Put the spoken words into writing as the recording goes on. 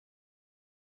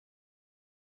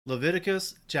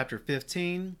Leviticus chapter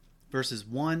 15, verses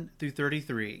 1 through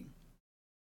 33.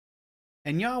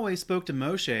 And Yahweh spoke to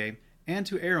Moshe and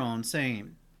to Aaron,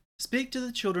 saying, Speak to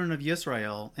the children of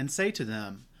Israel, and say to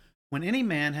them, When any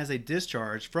man has a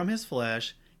discharge from his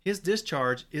flesh, his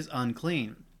discharge is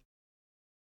unclean.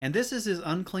 And this is his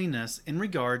uncleanness in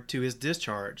regard to his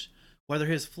discharge, whether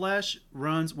his flesh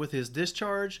runs with his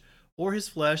discharge, or his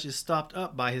flesh is stopped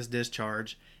up by his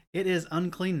discharge, it is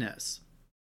uncleanness.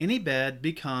 Any bed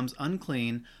becomes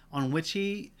unclean on which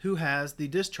he who has the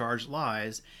discharge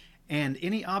lies, and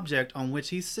any object on which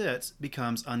he sits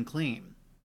becomes unclean.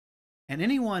 And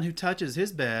anyone who touches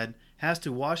his bed has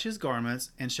to wash his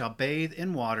garments, and shall bathe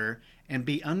in water, and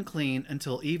be unclean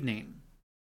until evening.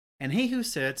 And he who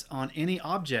sits on any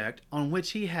object on which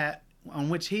he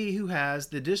who has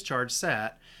the discharge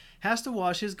sat has to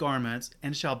wash his garments,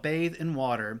 and shall bathe in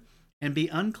water, and be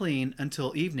unclean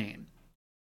until evening.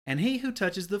 And he who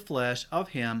touches the flesh of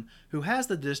him who has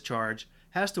the discharge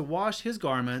has to wash his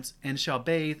garments, and shall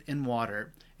bathe in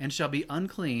water, and shall be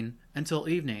unclean until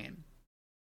evening.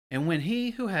 And when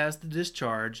he who has the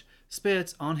discharge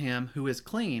spits on him who is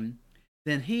clean,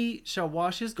 then he shall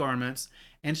wash his garments,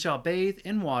 and shall bathe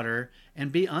in water,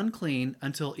 and be unclean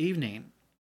until evening.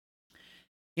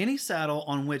 Any saddle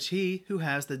on which he who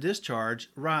has the discharge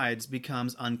rides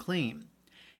becomes unclean,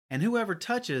 and whoever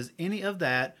touches any of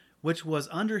that which was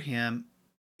under him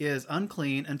is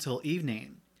unclean until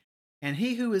evening. And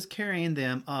he who is carrying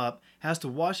them up has to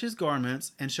wash his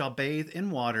garments, and shall bathe in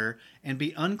water, and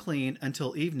be unclean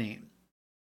until evening.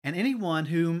 And anyone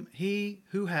whom he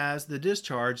who has the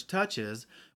discharge touches,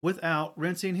 without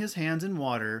rinsing his hands in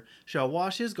water, shall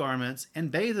wash his garments,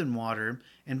 and bathe in water,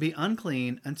 and be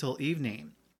unclean until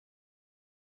evening.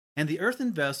 And the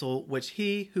earthen vessel which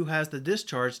he who has the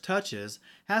discharge touches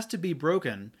has to be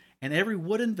broken, and every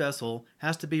wooden vessel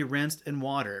has to be rinsed in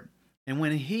water. And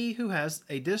when he who has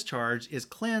a discharge is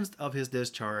cleansed of his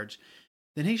discharge,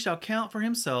 then he shall count for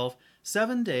himself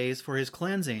 7 days for his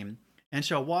cleansing, and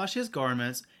shall wash his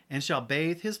garments, and shall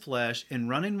bathe his flesh in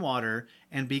running water,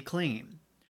 and be clean.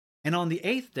 And on the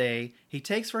 8th day he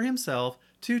takes for himself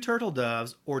 2 turtle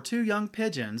doves or 2 young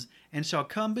pigeons, and shall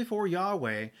come before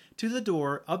Yahweh to the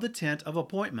door of the tent of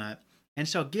appointment, and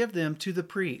shall give them to the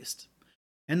priest.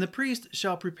 And the priest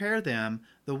shall prepare them,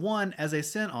 the one as a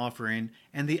sin offering,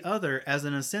 and the other as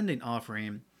an ascending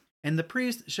offering. And the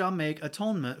priest shall make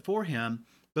atonement for him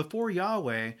before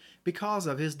Yahweh because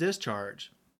of his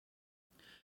discharge.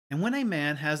 And when a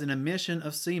man has an emission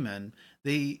of semen,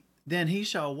 then he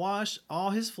shall wash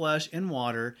all his flesh in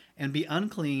water, and be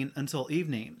unclean until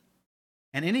evening.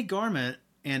 And any garment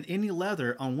and any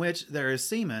leather on which there is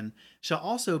semen shall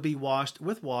also be washed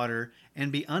with water,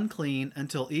 and be unclean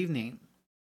until evening.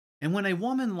 And when a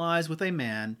woman lies with a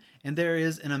man, and there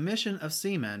is an emission of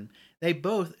semen, they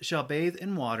both shall bathe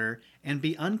in water, and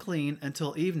be unclean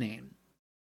until evening.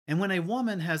 And when a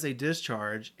woman has a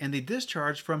discharge, and the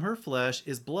discharge from her flesh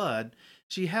is blood,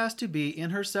 she has to be in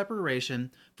her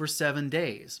separation for 7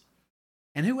 days.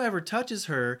 And whoever touches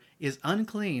her is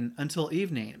unclean until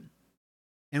evening.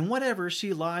 And whatever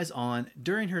she lies on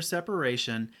during her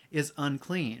separation is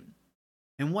unclean.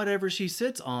 And whatever she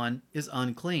sits on is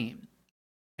unclean.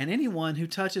 And anyone who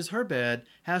touches her bed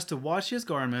has to wash his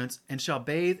garments, and shall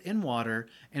bathe in water,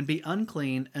 and be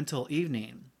unclean until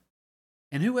evening.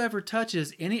 And whoever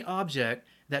touches any object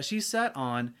that she sat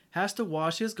on has to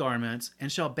wash his garments,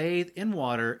 and shall bathe in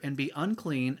water, and be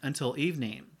unclean until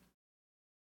evening.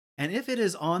 And if it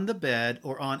is on the bed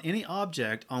or on any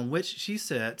object on which she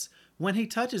sits, when he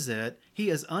touches it,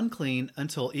 he is unclean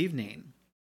until evening.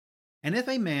 And if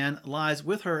a man lies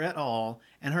with her at all,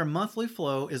 and her monthly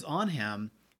flow is on him,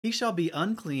 he shall be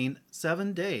unclean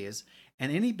 7 days,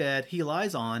 and any bed he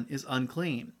lies on is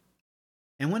unclean.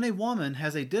 And when a woman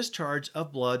has a discharge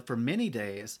of blood for many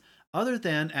days, other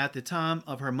than at the time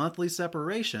of her monthly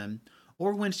separation,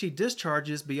 or when she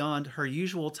discharges beyond her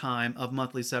usual time of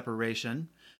monthly separation,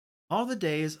 all the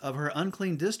days of her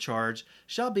unclean discharge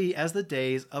shall be as the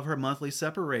days of her monthly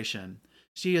separation.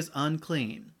 She is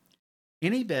unclean.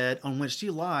 Any bed on which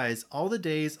she lies all the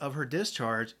days of her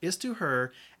discharge is to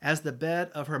her as the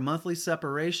bed of her monthly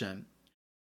separation.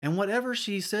 And whatever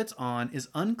she sits on is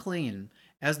unclean,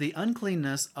 as the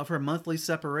uncleanness of her monthly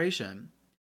separation.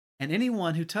 And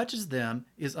anyone who touches them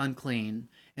is unclean,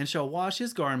 and shall wash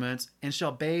his garments, and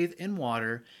shall bathe in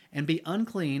water, and be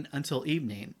unclean until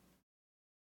evening.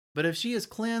 But if she is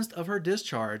cleansed of her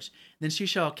discharge, then she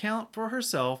shall count for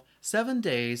herself 7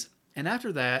 days, and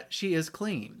after that she is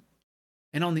clean.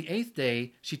 And on the 8th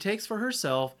day she takes for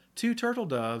herself 2 turtle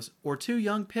doves or 2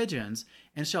 young pigeons,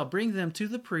 and shall bring them to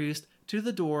the priest to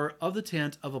the door of the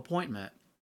tent of appointment.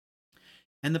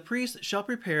 And the priest shall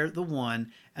prepare the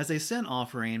one as a sin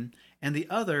offering, and the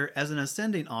other as an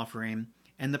ascending offering,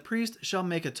 and the priest shall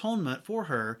make atonement for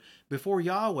her before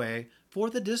Yahweh for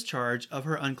the discharge of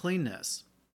her uncleanness.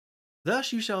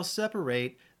 Thus you shall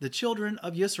separate the children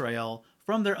of Israel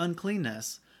from their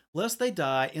uncleanness, lest they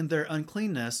die in their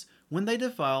uncleanness when they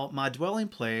defile my dwelling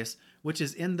place which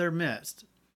is in their midst.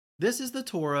 This is the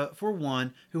Torah for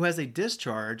one who has a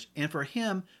discharge, and for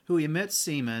him who emits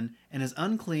semen and is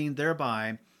unclean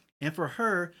thereby, and for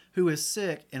her who is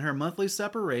sick in her monthly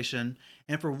separation,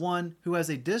 and for one who has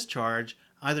a discharge,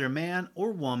 either man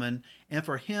or woman, and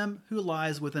for him who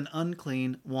lies with an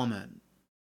unclean woman.